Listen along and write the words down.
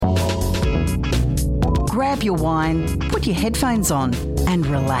grab your wine, put your headphones on and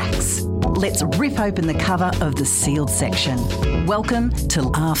relax. Let's rip open the cover of the sealed section. Welcome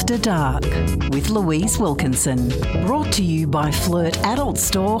to After Dark with Louise Wilkinson. Brought to you by Flirt Adult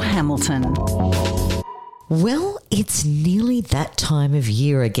Store, Hamilton. Well, it's nearly that time of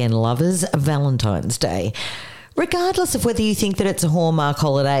year again, lovers, Valentine's Day. Regardless of whether you think that it's a Hallmark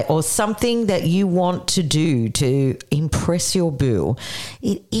holiday or something that you want to do to impress your boo,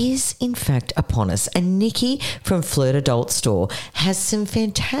 it is in fact upon us. And Nikki from Flirt Adult Store has some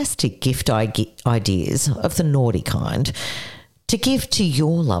fantastic gift ideas of the naughty kind to give to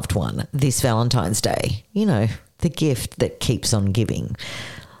your loved one this Valentine's Day. You know, the gift that keeps on giving.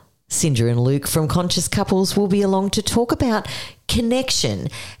 Sindra and Luke from Conscious Couples will be along to talk about connection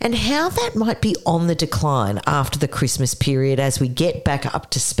and how that might be on the decline after the Christmas period as we get back up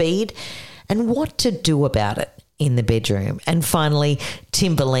to speed and what to do about it in the bedroom. And finally,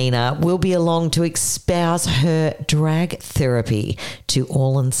 Timberlina will be along to espouse her drag therapy to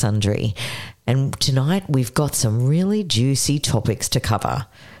all and sundry. And tonight we've got some really juicy topics to cover.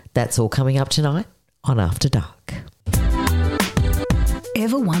 That's all coming up tonight on After Dark.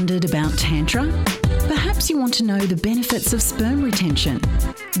 Ever wondered about Tantra? Perhaps you want to know the benefits of sperm retention.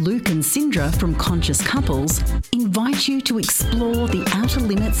 Luke and Sindra from Conscious Couples invite you to explore the outer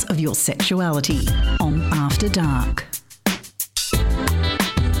limits of your sexuality on After Dark.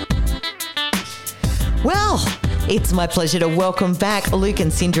 Well, it's my pleasure to welcome back Luke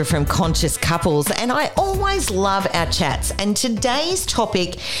and Sindra from Conscious Couples, and I always love our chats. And today's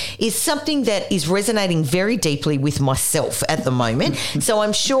topic is something that is resonating very deeply with myself at the moment, so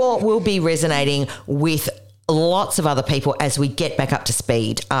I'm sure will be resonating with lots of other people as we get back up to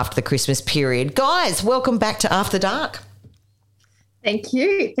speed after the Christmas period. Guys, welcome back to After Dark. Thank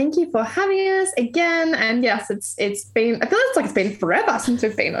you. Thank you for having us again. And yes, it's been, I feel like it's been forever since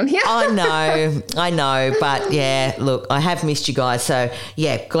we've been on here. I know. But yeah, look, I have missed you guys. So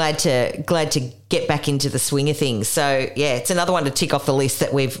yeah, glad to get back into the swing of things. So yeah, it's another one to tick off the list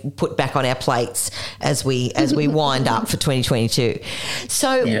that we've put back on our plates as we wind up for 2022.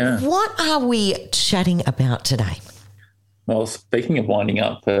 So What are we chatting about today? Well, speaking of winding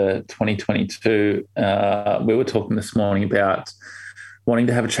up for 2022, we were talking this morning about wanting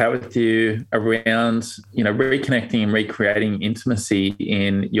to have a chat with you around, reconnecting and recreating intimacy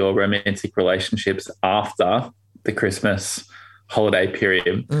in your romantic relationships after the Christmas holiday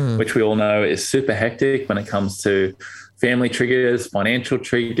period, which we all know is super hectic when it comes to family triggers, financial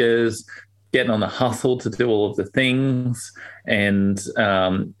triggers, getting on the hustle to do all of the things. And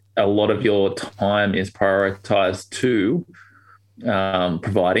a lot of your time is prioritized to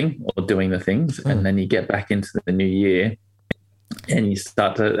providing or doing the things. And then you get back into the new year and you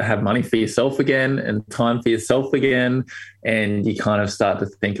start to have money for yourself again and time for yourself again. And you kind of start to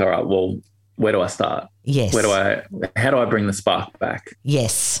think, all right, well, where do I start? Yes. How do I bring the spark back?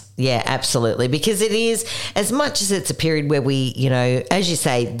 Yes. Yeah, absolutely. Because it is, as much as it's a period where we, as you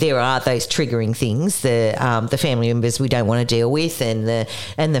say, there are those triggering things, the family members we don't want to deal with and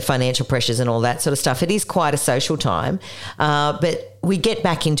the financial pressures and all that sort of stuff. It is quite a social time. But we get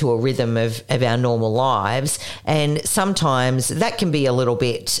back into a rhythm of our normal lives, and sometimes that can be a little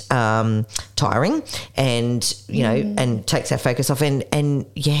bit tiring and, and takes our focus off. And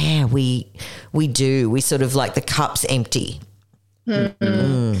yeah, we sort of like the cup's empty.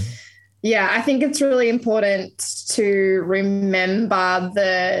 Yeah, I think it's really important to remember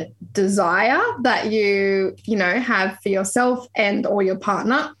the desire that you have for yourself and or your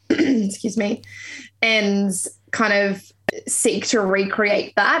partner, excuse me, and kind of seek to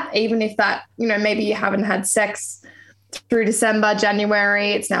recreate that, even if that, maybe you haven't had sex through December,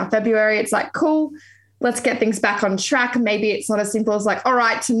 January, it's now February. It's like, cool, let's get things back on track. Maybe it's not as simple as like, all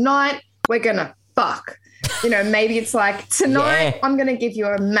right, tonight we're going to fuck. Maybe it's like, tonight I'm going to give you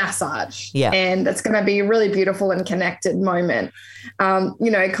a massage and it's going to be a really beautiful and connected moment.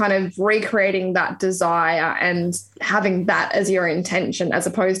 Kind of recreating that desire and having that as your intention, as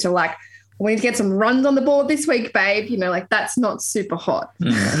opposed to like, we need to get some runs on the board this week, babe. Like that's not super hot.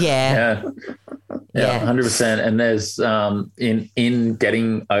 Yeah, 100%. And there's in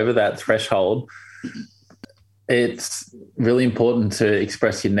getting over that threshold, it's really important to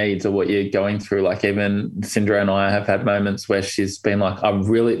express your needs or what you're going through. Like even Sindra and I have had moments where she's been like, I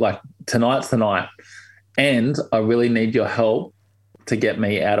really like tonight's the night and I really need your help to get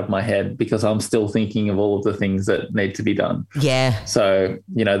me out of my head because I'm still thinking of all of the things that need to be done. Yeah. So,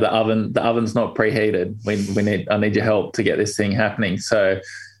 the oven's not preheated. I need your help to get this thing happening. So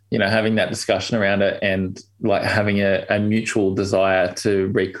having that discussion around it and like having a mutual desire to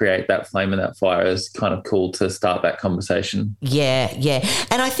recreate that flame and that fire is kind of cool to start that conversation. Yeah.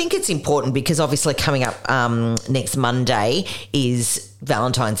 And I think it's important because obviously coming up next Monday is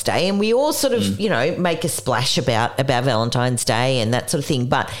Valentine's Day, and we all sort of, make a splash about Valentine's Day and that sort of thing.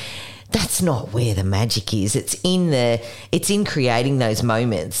 But that's not where the magic is. It's in creating those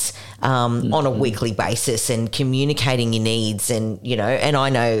moments on a weekly basis and communicating your needs. And, and I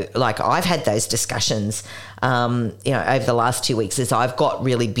know, like, I've had those discussions, over the last 2 weeks as I've got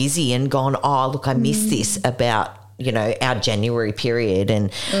really busy and gone, oh, look, I missed this about, our January period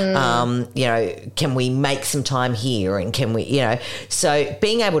and, can we make some time here and can we, so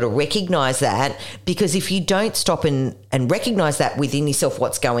being able to recognise that, because if you don't stop and recognise that within yourself,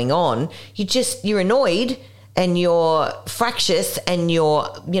 what's going on, you're annoyed and you're fractious and you're,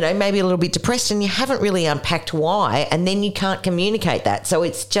 maybe a little bit depressed and you haven't really unpacked why, and then you can't communicate that. So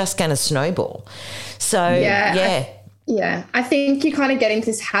it's just going to snowball. So, yeah. I think you kind of get into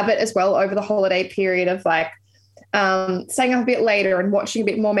this habit as well over the holiday period of like, staying up a bit later and watching a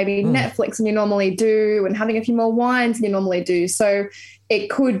bit more maybe Netflix than you normally do and having a few more wines than you normally do. So it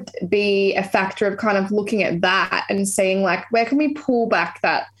could be a factor of kind of looking at that and seeing like, where can we pull back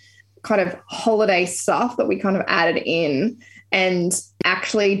that kind of holiday stuff that we kind of added in and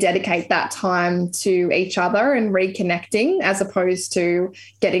actually dedicate that time to each other and reconnecting, as opposed to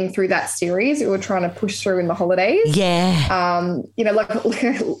getting through that series we were trying to push through in the holidays. Yeah. Like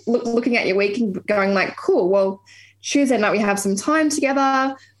looking at your week and going like, cool, well, Tuesday night we have some time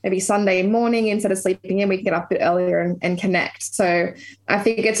together, maybe Sunday morning instead of sleeping in, we can get up a bit earlier and connect. So I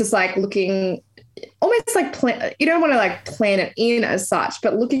think it's just like looking almost like you don't want to like plan it in as such,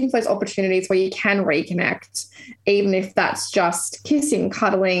 but looking for those opportunities where you can reconnect, even if that's just kissing,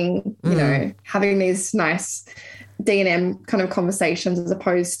 cuddling, having these nice D&M kind of conversations, as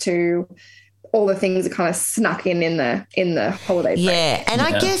opposed to all the things that kind of snuck in the holiday break. Yeah, and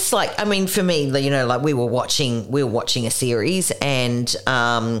I guess like, I mean, for me, like we were watching a series and,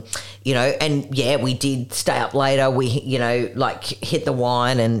 and we did stay up later. We, like hit the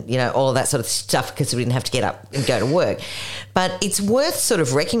wine and, all of that sort of stuff because we didn't have to get up and go to work. But it's worth sort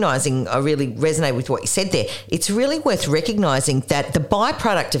of recognising, I really resonate with what you said there. It's really worth recognising that the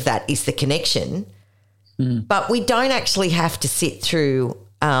byproduct of that is the connection, but we don't actually have to sit through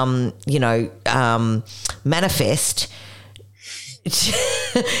manifest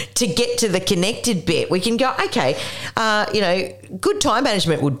to get to the connected bit. We can go, okay, good time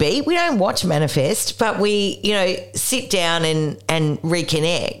management would be we don't watch manifest, but we, sit down and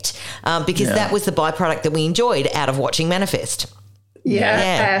reconnect because that was the byproduct that we enjoyed out of watching manifest.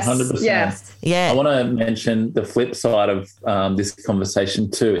 Yeah. 100%. Yeah. I want to mention the flip side of this conversation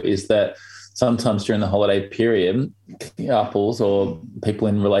too, is that sometimes during the holiday period, couples or people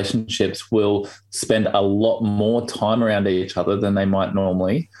in relationships will spend a lot more time around each other than they might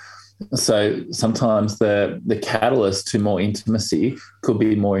normally. So sometimes the catalyst to more intimacy could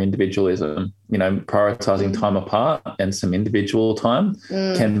be more individualism. Prioritizing time apart and some individual time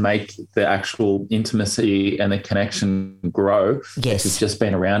can make the actual intimacy and the connection grow. Yes. If you've just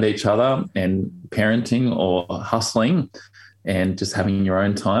been around each other and parenting or hustling and just having your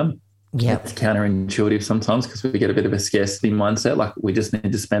own time. Yeah, it's counterintuitive sometimes because we get a bit of a scarcity mindset, like we just need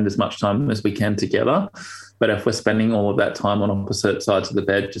to spend as much time as we can together. But if we're spending all of that time on opposite sides of the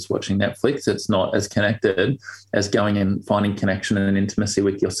bed just watching Netflix, it's not as connected as going and finding connection and intimacy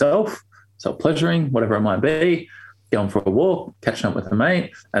with yourself, self-pleasuring, whatever it might be, going for a walk, catching up with a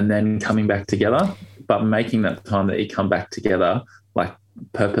mate, and then coming back together. But making that time that you come back together like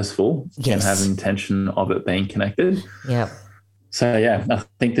purposeful and have intention of it being connected. Yeah. So, I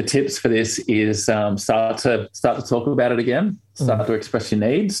think the tips for this is start to talk about it again, start to express your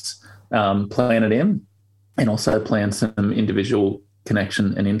needs, plan it in, and also plan some individual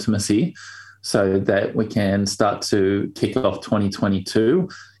connection and intimacy so that we can start to kick off 2022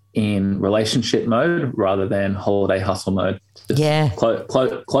 in relationship mode rather than holiday hustle mode. Just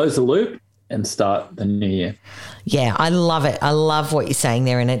close the loop and start the new year. Yeah, I love it. I love what you're saying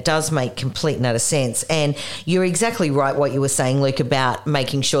there, and it does make complete and utter sense. And you're exactly right what you were saying, Luke, about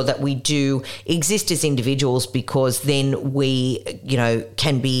making sure that we do exist as individuals, because then we,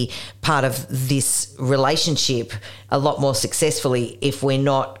 can be part of this relationship a lot more successfully if we're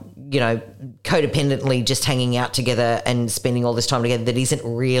not, codependently just hanging out together and spending all this time together that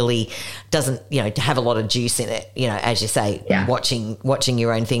doesn't have a lot of juice in it, as you say, watching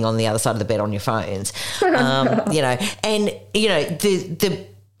your own thing on the other side of the bed on your phones. The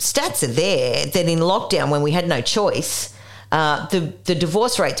stats are there that in lockdown, when we had no choice, the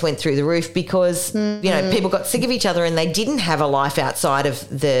divorce rates went through the roof because, people got sick of each other and they didn't have a life outside of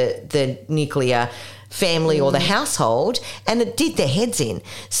the nuclear family or the household, and it did their heads in.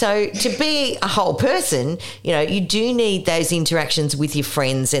 So to be a whole person, you do need those interactions with your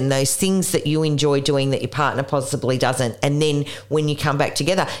friends and those things that you enjoy doing that your partner possibly doesn't. And then when you come back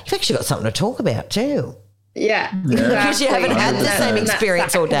together, you've actually got something to talk about too. Yeah. Because you haven't had the same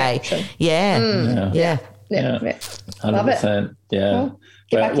experience all day. Yeah. 100%. Yeah. Well,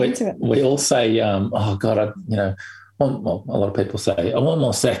 get back into it. We all say, oh God, a lot of people say, I want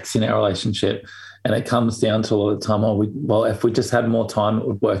more sex in our relationship. And it comes down to a lot of the time, if we just had more time, it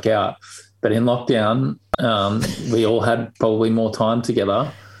would work out. But in lockdown, we all had probably more time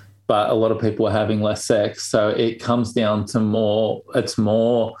together, but a lot of people were having less sex. So it comes down to it's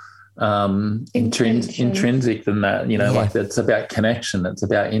more intrinsic than that. Like it's about connection. It's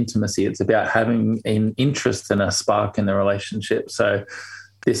about intimacy. It's about having an interest and a spark in the relationship. So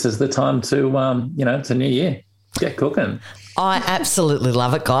this is the time to, it's a new year. Get cooking. I absolutely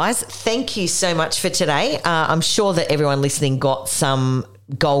love it, guys. Thank you so much for today. I'm sure that everyone listening got some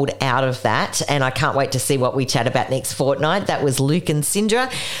gold out of that, and I can't wait to see what we chat about next fortnight. That was Luke and Sindra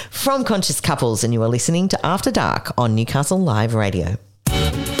from Conscious Couples, and you are listening to After Dark on Newcastle Live Radio.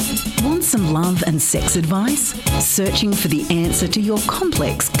 Want some love and sex advice? Searching for the answer to your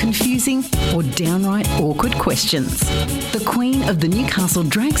complex, confusing, or downright awkward questions? The queen of the Newcastle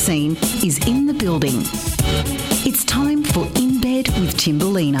drag scene is in the building. It's time for In Bed with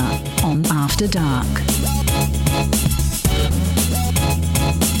Timberlina on After Dark.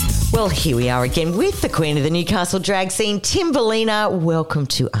 Well, here we are again with the queen of the Newcastle drag scene, Timberlina. Welcome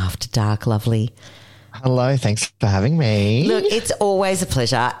to After Dark, lovely. Hello, thanks for having me. Look, it's always a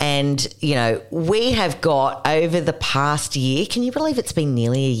pleasure. And, we have got over the past year, can you believe it's been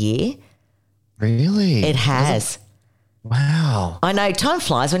nearly a year? Really? It has. Wow. I know, time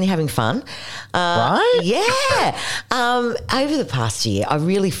flies when you're having fun. Right? Yeah. Over the past year, I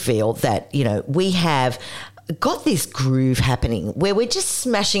really feel that, we have got this groove happening where we're just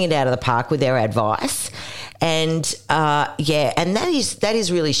smashing it out of the park with our advice. And, and that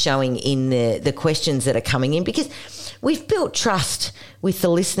is really showing in the questions that are coming in, because we've built trust with the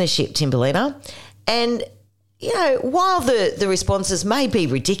listenership, Timberlina. And, while the responses may be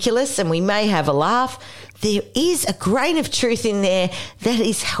ridiculous and we may have a laugh, there is a grain of truth in there that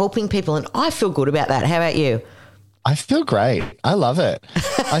is helping people, and I feel good about that. How about you? I feel great. I love it.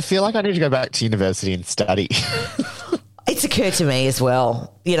 I feel like I need to go back to university and study. It's occurred to me as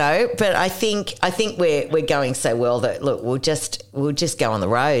well, but I think we're going so well that, look, we'll just go on the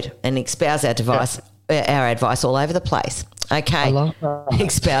road and espouse our advice all over the place. Okay. I love that.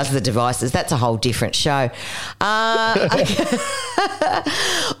 Espouse the devices. That's a whole different show. All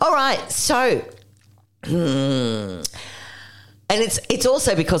right. So, and it's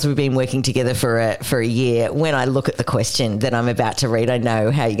also because we've been working together for a year. When I look at the question that I'm about to read, I know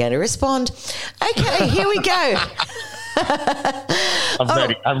how you're going to respond. Okay, here we go.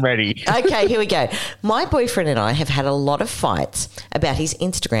 I'm ready. Okay, here we go. My boyfriend and I have had a lot of fights about his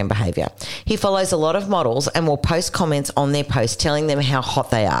Instagram behaviour. He follows a lot of models and will post comments on their posts telling them how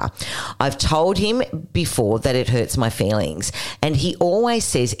hot they are. I've told him before that it hurts my feelings, and he always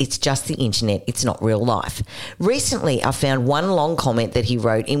says it's just the internet, it's not real life. Recently, I found one long comment that he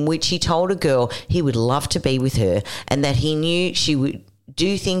wrote in which he told a girl he would love to be with her and that he knew she would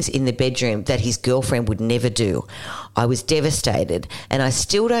do things in the bedroom that his girlfriend would never do. I was devastated, and I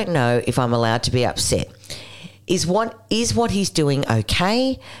still don't know if I'm allowed to be upset. Is what he's doing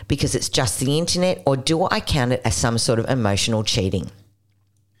okay because it's just the internet, or do I count it as some sort of emotional cheating?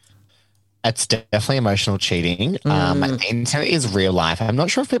 It's definitely emotional cheating. The internet is real life. I'm not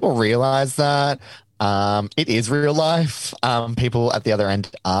sure if people realize that. It is real life. People at the other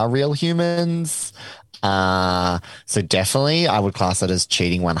end are real humans. So definitely I would class it as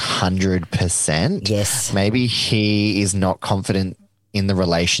cheating 100%. Yes. Maybe he is not confident in the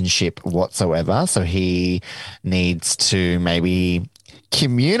relationship whatsoever, so he needs to maybe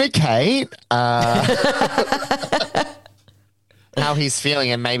communicate how he's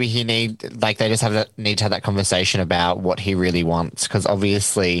feeling, and maybe they just need to have that conversation about what he really wants, because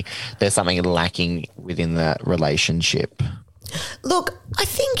obviously there's something lacking within the relationship. Look, I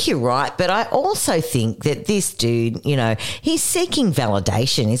think you're right, but I also think that this dude, he's seeking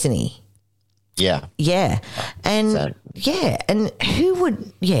validation, isn't he? Yeah. Yeah. And So- and who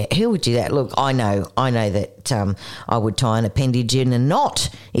would do that? Look, I know that I would tie an appendage in a knot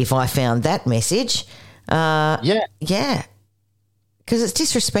if I found that message. Yeah. Yeah. Because it's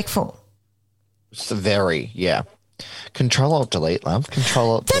disrespectful. It's very, yeah. Control Alt Delete, love.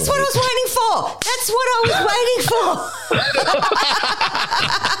 Control Alt That's Delete. what I was waiting for. That's what I was waiting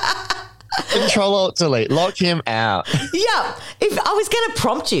for. Control Alt Delete. Lock him out. Yeah. If I was going to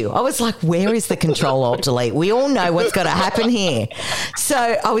prompt you, I was like, where is the Control Alt Delete? We all know what's got to happen here. So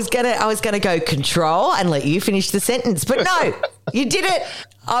I was going to go Control and let you finish the sentence. But no, you did it.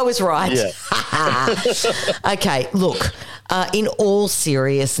 I was right. Yeah. Okay, look, in all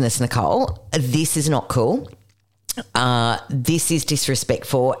seriousness, Nicole, this is not cool. This is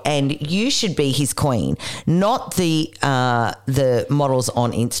disrespectful, and you should be his queen, not the models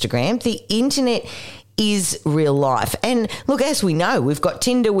on Instagram. The internet is real life. And look, as we know, we've got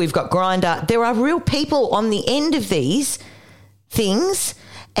Tinder, we've got Grindr. There are real people on the end of these things,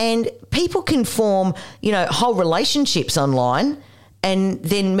 and people can form, whole relationships online and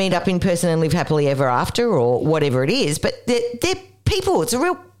then meet up in person and live happily ever after or whatever it is. But they're people. It's a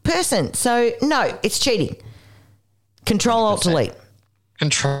real person. So, no, it's cheating. Control Alt Delete.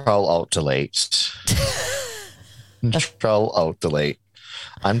 Control Alt Delete. Control Alt Delete.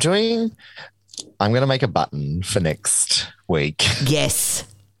 I'm going to make a button for next week. Yes.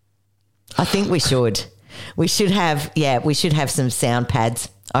 I think we should. We should have some sound pads.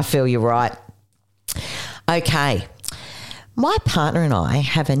 I feel you're right. Okay. My partner and I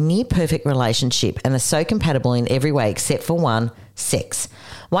have a near perfect relationship and are so compatible in every way except for one, sex.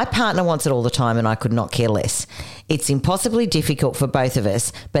 My partner wants it all the time and I could not care less. It's impossibly difficult for both of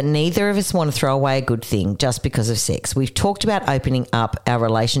us, but neither of us want to throw away a good thing just because of sex. We've talked about opening up our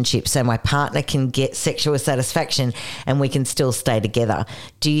relationship so my partner can get sexual satisfaction and we can still stay together.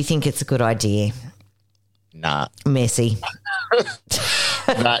 Do you think it's a good idea? Nah. Messy.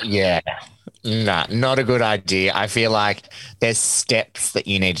 Nah, not a good idea. I feel like there's steps that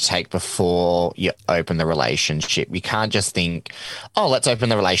you need to take before you open the relationship. You can't just think, oh, let's open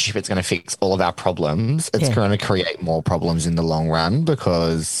the relationship. It's going to fix all of our problems. It's going to create more problems in the long run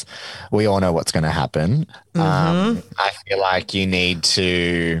because we all know what's going to happen. I feel like you need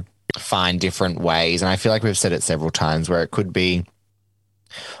to find different ways. And I feel like we've said it several times where it could be,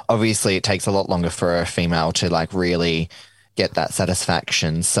 obviously it takes a lot longer for a female to like really get that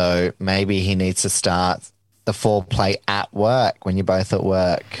satisfaction. So maybe he needs to start the foreplay at work when you're both at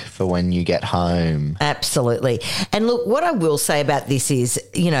work for when you get home. Absolutely. And look, what I will say about this is,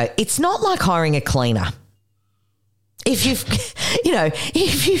 it's not like hiring a cleaner. If you've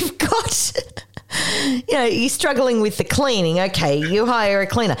got, you're struggling with the cleaning, okay, you hire a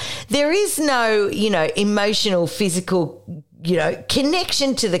cleaner. There is no, emotional, physical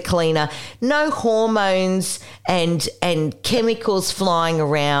connection to the cleaner, no hormones and chemicals flying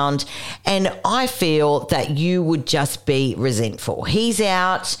around. And I feel that you would just be resentful. He's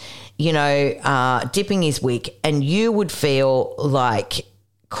out, dipping his wick, and you would feel like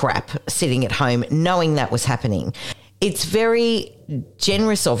crap sitting at home knowing that was happening. It's very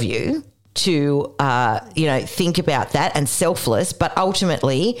generous of you to, think about that and selfless, but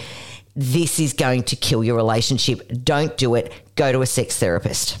ultimately this is going to kill your relationship. Don't do it. Go to a sex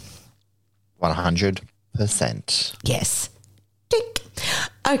therapist. 100%. Yes. Tick.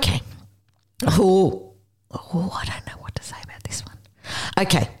 Okay. Oh, I don't know what to say about this one.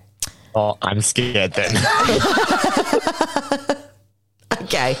 Okay. Oh, I'm scared then.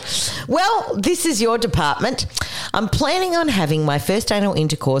 Okay. Well, this is your department. I'm planning on having my first anal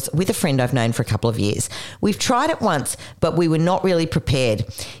intercourse with a friend I've known for a couple of years. We've tried it once, but we were not really prepared.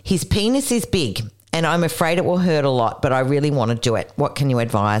 His penis is big, and I'm afraid it will hurt a lot, but I really want to do it. What can you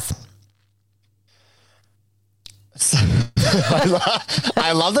advise?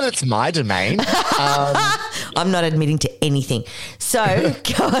 I love that it's my domain. I'm not admitting to anything. So,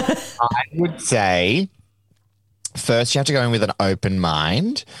 I would say first you have to go in with an open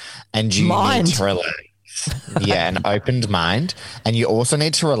mind and you need to relax. Yeah, an opened mind. And you also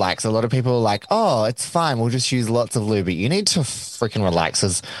need to relax. A lot of people are like, oh, it's fine, we'll just use lots of lube. But you need to freaking relax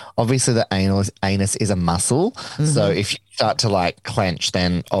because obviously the anus is a muscle. Mm-hmm. So if you start to like clench,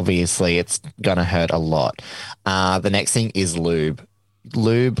 then obviously it's going to hurt a lot. The next thing is lube.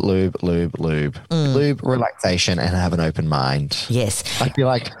 Lube, relaxation, and have an open mind. Yes. I feel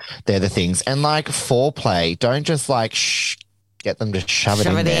like they're the things. And like foreplay, don't just like get them to shove it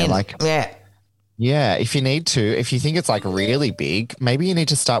in there. Like, yeah, if you need to, if you think it's like really big, maybe you need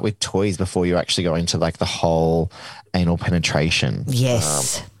to start with toys before you actually go into like the whole anal penetration.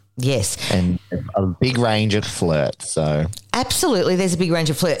 Yes. Yes. And a big range at Flirt. So absolutely, there's a big range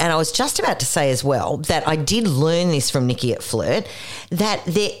of Flirt. And I was just about to say as well that I did learn this from Nikki at Flirt, that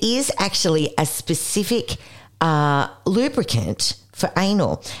there is actually a specific lubricant for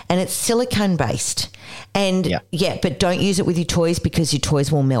anal, and it's silicone based. And but don't use it with your toys because your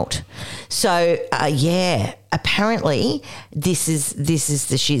toys will melt. So apparently this is the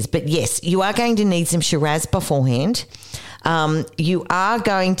shiz. But yes, you are going to need some Shiraz beforehand. You are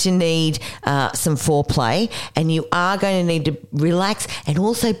going to need some foreplay, and you are going to need to relax and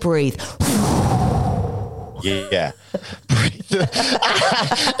also breathe. Yeah.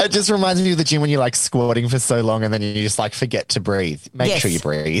 It just reminds me of the gym when you're like squatting for so long and then you just like forget to breathe. Make sure you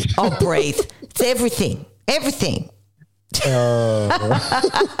breathe. Oh, breathe. It's everything. Everything.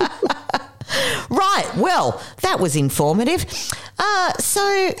 Right. Well, that was informative.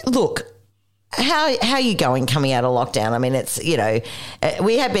 So, look, how are you going coming out of lockdown? I mean, it's,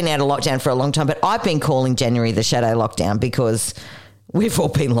 we have been out of lockdown for a long time, but I've been calling January the shadow lockdown because we've all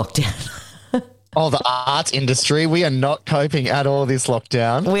been locked down. Oh, the art industry. We are not coping at all this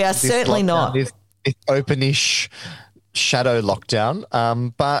lockdown. We are certainly not. This openish shadow lockdown.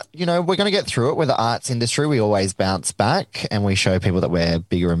 But, we're going to get through it. With the arts industry, we always bounce back and we show people that we're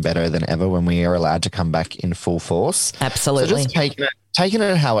bigger and better than ever when we are allowed to come back in full force. Absolutely. So just taking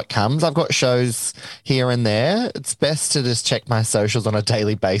it how it comes. I've got shows here and there. It's best to just check my socials on a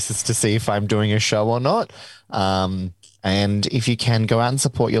daily basis to see if I'm doing a show or not. And if you can, go out and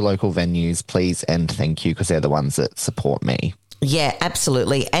support your local venues, please, and thank you, because they're the ones that support me. Yeah,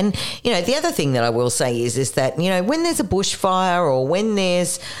 absolutely. And, the other thing that I will say is that, when there's a bushfire or when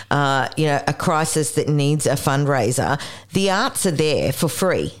there's, a crisis that needs a fundraiser, the arts are there for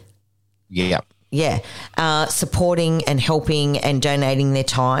free. Yeah. Yeah. Supporting and helping and donating their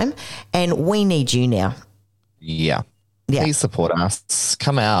time. And we need you now. Yeah. Please support us.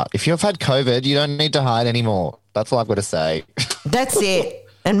 Come out. If you've had COVID, you don't need to hide anymore. That's all I've got to say. That's it.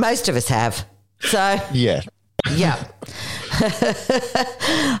 And most of us have. So. Yeah. Yeah.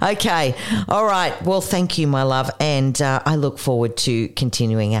 Okay. All right. Well, thank you, my love. And I look forward to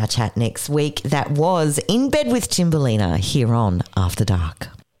continuing our chat next week. That was In Bed with Timberlina here on After Dark.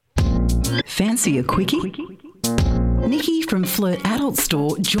 Fancy a quickie? Nikki from Flirt Adult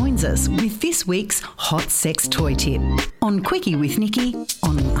Store joins us with this week's hot sex toy tip on Quickie with Nikki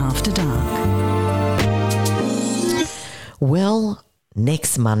on After Dark. Well,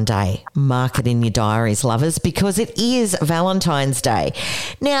 next Monday, mark it in your diaries, lovers, because it is Valentine's Day.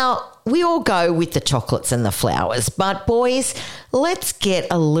 Now, we all go with the chocolates and the flowers, but boys, let's get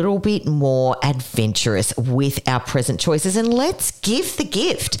a little bit more adventurous with our present choices and let's give the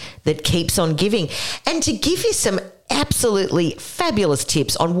gift that keeps on giving. And to give you some absolutely fabulous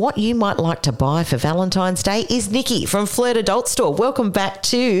tips on what you might like to buy for Valentine's Day is Nikki from Flirt Adult Store. Welcome back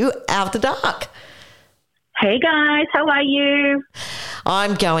to After Dark. Hey guys, how are you?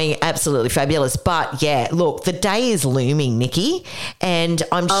 I'm going absolutely fabulous. But yeah, look, the day is looming, Nikki, and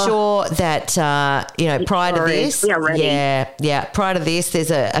I'm sure that prior to this, we are ready. Prior to this, there's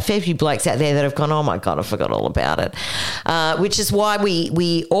a fair few blokes out there that have gone, oh my God, I forgot all about it, which is why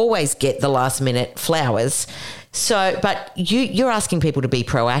we always get the last minute flowers. So, but you're asking people to be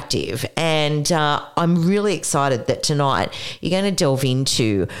proactive, and I'm really excited that tonight you're going to delve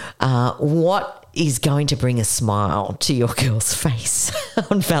into what is going to bring a smile to your girl's face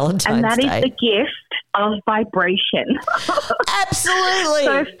on Valentine's Day. And that is the gift of vibration. Absolutely.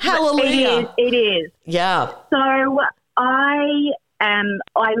 So hallelujah. It is. Yeah. So I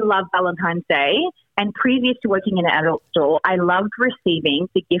love Valentine's Day. And previous to working in an adult store, I loved receiving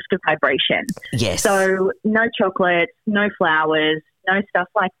the gift of vibration. Yes. So no chocolates, no flowers, no stuff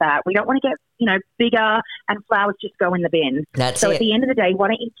like that. We don't want to get, bigger and flowers just go in the bin. That's so it. At the end of the day, why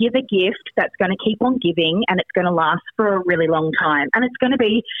don't you give a gift that's going to keep on giving and it's going to last for a really long time. And it's going to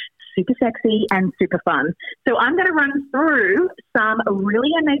be super sexy and super fun. So I'm going to run through some really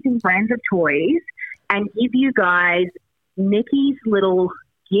amazing brands of toys and give you guys Nikki's little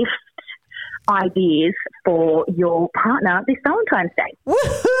gift ideas for your partner this Valentine's Day.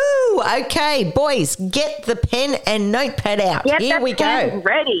 Woohoo! Okay, boys, get the pen and notepad out. Get Here we go.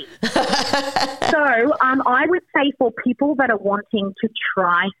 Ready. So I would say for people that are wanting to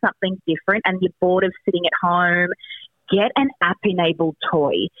try something different and you're bored of sitting at home, get an app-enabled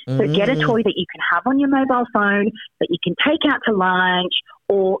toy. So get a toy that you can have on your mobile phone, that you can take out to lunch,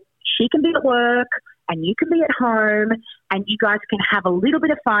 or she can be at work and you can be at home and you guys can have a little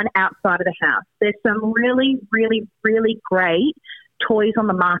bit of fun outside of the house. There's some really, really, really great toys on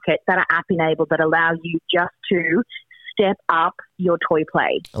the market that are app-enabled that allow you just to step up your toy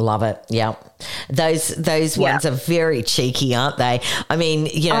play. Love it. Yeah. Those ones are very cheeky, aren't they? I mean,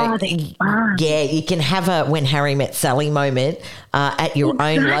 yeah, you can have a When Harry Met Sally moment at your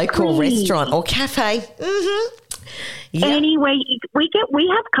own local restaurant or cafe. Mm-hmm. Yep. Anyway,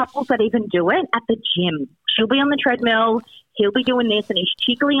 we have couples that even do it at the gym. She'll be on the treadmill, he'll be doing this, and he's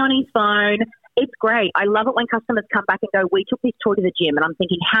cheekily on his phone, It's great. I love it when customers come back and go, we took this toy to the gym. And I'm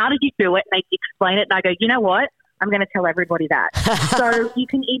thinking, how did you do it? And they explain it. And I go, you know what? I'm going to tell everybody that. So you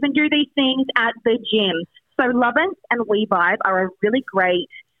can even do these things at the gym. So Lovance and WeVibe are a really great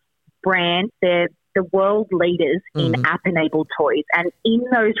brand. They're the world leaders in app-enabled toys. And in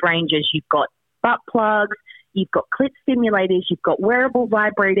those ranges, you've got butt plugs, you've got clit stimulators, you've got wearable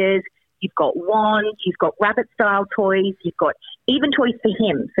vibrators, you've got wands, you've got rabbit-style toys, you've got even toys for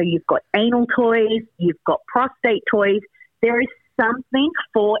him. So you've got anal toys, you've got prostate toys. There is something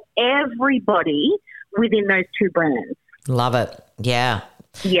for everybody within those two brands. Love it. Yeah.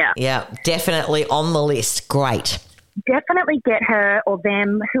 Yeah. Yeah, definitely on the list. Great. Definitely get her or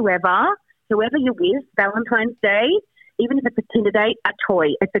them, whoever you're with, Valentine's Day, even if it's a Tinder date, a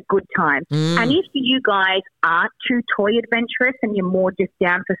toy. It's a good time. And if you guys aren't too toy adventurous and you're more just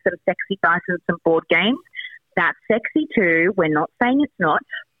down for some sexy dice and some board games, that's sexy too. We're not saying it's not.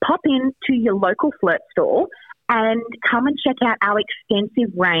 Pop into your local Flirt store and come and check out our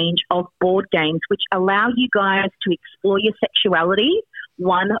extensive range of board games, which allow you guys to explore your sexuality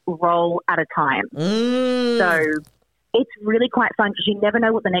one roll at a time. So it's really quite fun because you never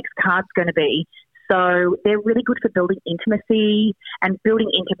know what the next card's going to be. So they're really good for building intimacy. And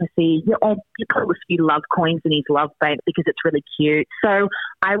building intimacy, you put a few love coins in his love bank because it's really cute. So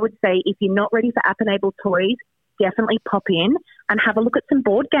I would say if you're not ready for app-enabled toys, definitely pop in and have a look at some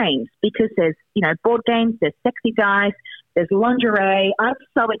board games because there's, board games, there's sexy dice, there's lingerie. I'm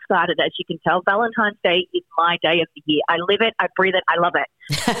so excited, as you can tell. Valentine's Day is my day of the year. I live it, I breathe it, I love it.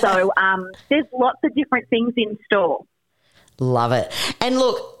 So there's lots of different things in store. Love it. And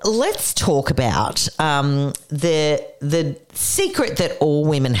look, let's talk about the secret that all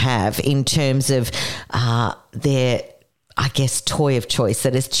women have in terms of their, I guess, toy of choice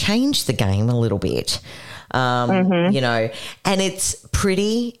that has changed the game a little bit. And it's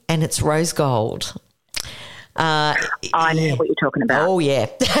pretty and it's rose gold. I know what you're talking about. Oh, yeah.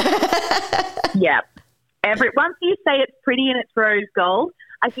 Yeah. Once you say it's pretty and it's rose gold,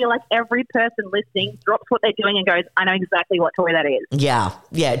 I feel like every person listening drops what they're doing and goes, I know exactly what toy that is. Yeah,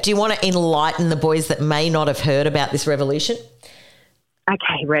 yeah. Do you want to enlighten the boys that may not have heard about this revolution?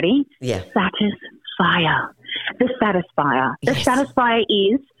 Okay, ready? Yeah. Satisfier. The Satisfier. The Satisfier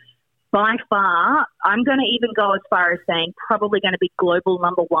is, by far, I'm going to even go as far as saying probably going to be global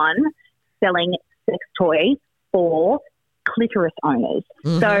number one selling sex toy for clitoris owners.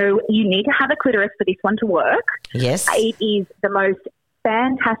 So you need to have a clitoris for this one to work. Yes. It is the most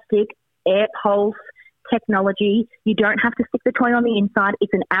fantastic air pulse technology. You don't have to stick the toy on the inside.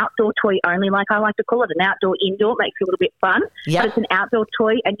 It's an outdoor toy only, like I like to call it, an outdoor-indoor. Makes it a little bit fun. Yep. But it's an outdoor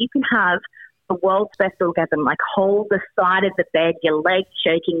toy, and you can have the world's best orgasm, like hold the side of the bed, your legs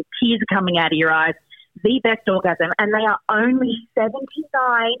shaking, tears are coming out of your eyes, the best orgasm. And they are only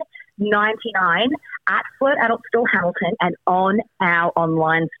 $79.99 at Flirt Adult Store Hamilton and on our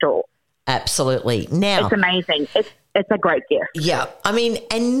online store. Absolutely. Now, it's amazing. It's a great gift. Yeah. I mean,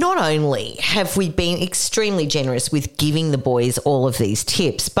 and not only have we been extremely generous with giving the boys all of these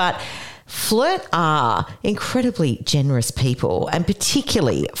tips, but Flirt are incredibly generous people, and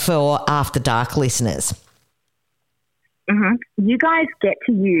particularly for After Dark listeners. You guys get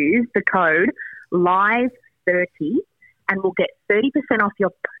to use the code LIVE30 and we'll get 30% off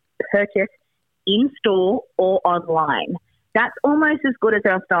your purchase in-store or online. That's almost as good as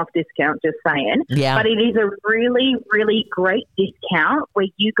our staff discount, just saying. Yeah. But it is a really, really great discount where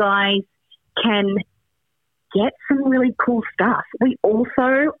you guys can get some really cool stuff. We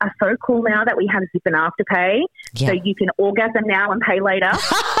also are so cool now that we have Zip and Afterpay. Yeah. So you can orgasm now and pay later.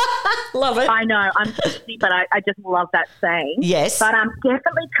 Love it. I know, I'm busy, but I just love that saying. Yes. But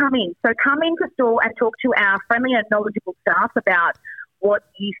definitely come in. So come into store and talk to our friendly and knowledgeable staff about what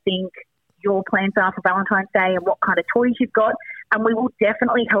you think your plans are for Valentine's Day and what kind of toys you've got, and we will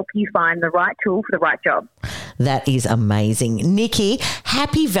definitely help you find the right tool for the right job. That is amazing. Nikki,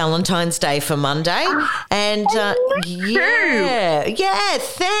 happy Valentine's Day for Monday. And yeah,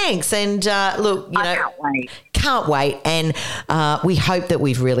 thanks. And look, I can't wait. Can't wait. And we hope that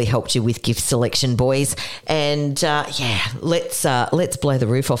we've really helped you with gift selection, boys. And let's blow the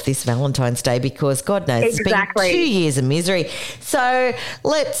roof off this Valentine's Day because God knows It's been 2 years of misery. So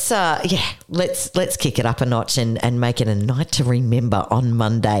let's kick it up a notch and make it a night to remember on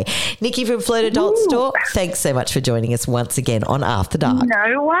Monday. Nikki from Flirt Adult Store, thanks so much for joining us once again on After Dark.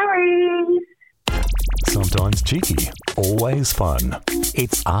 No worries. Sometimes cheeky, always fun.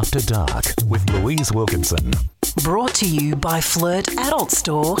 It's After Dark with Louise Wilkinson. Brought to you by Flirt Adult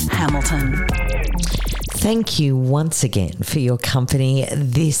Store, Hamilton. Thank you once again for your company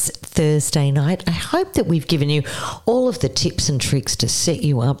this Thursday night. I hope that we've given you all of the tips and tricks to set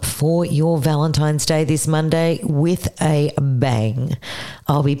you up for your Valentine's Day this Monday with a bang.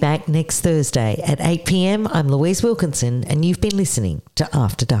 I'll be back next Thursday at 8 p.m. I'm Louise Wilkinson, and you've been listening to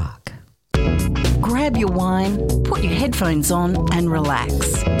After Dark. Grab your wine, put your headphones on and relax.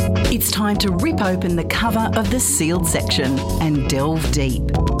 It's time to rip open the cover of the sealed section and delve deep.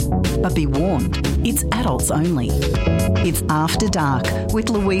 But be warned, it's adults only. It's After Dark with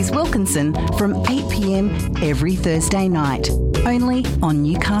Louise Wilkinson from 8 p.m. every Thursday night, only on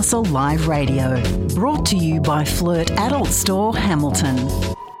Newcastle Live Radio. Brought to you by Flirt Adult Store, Hamilton.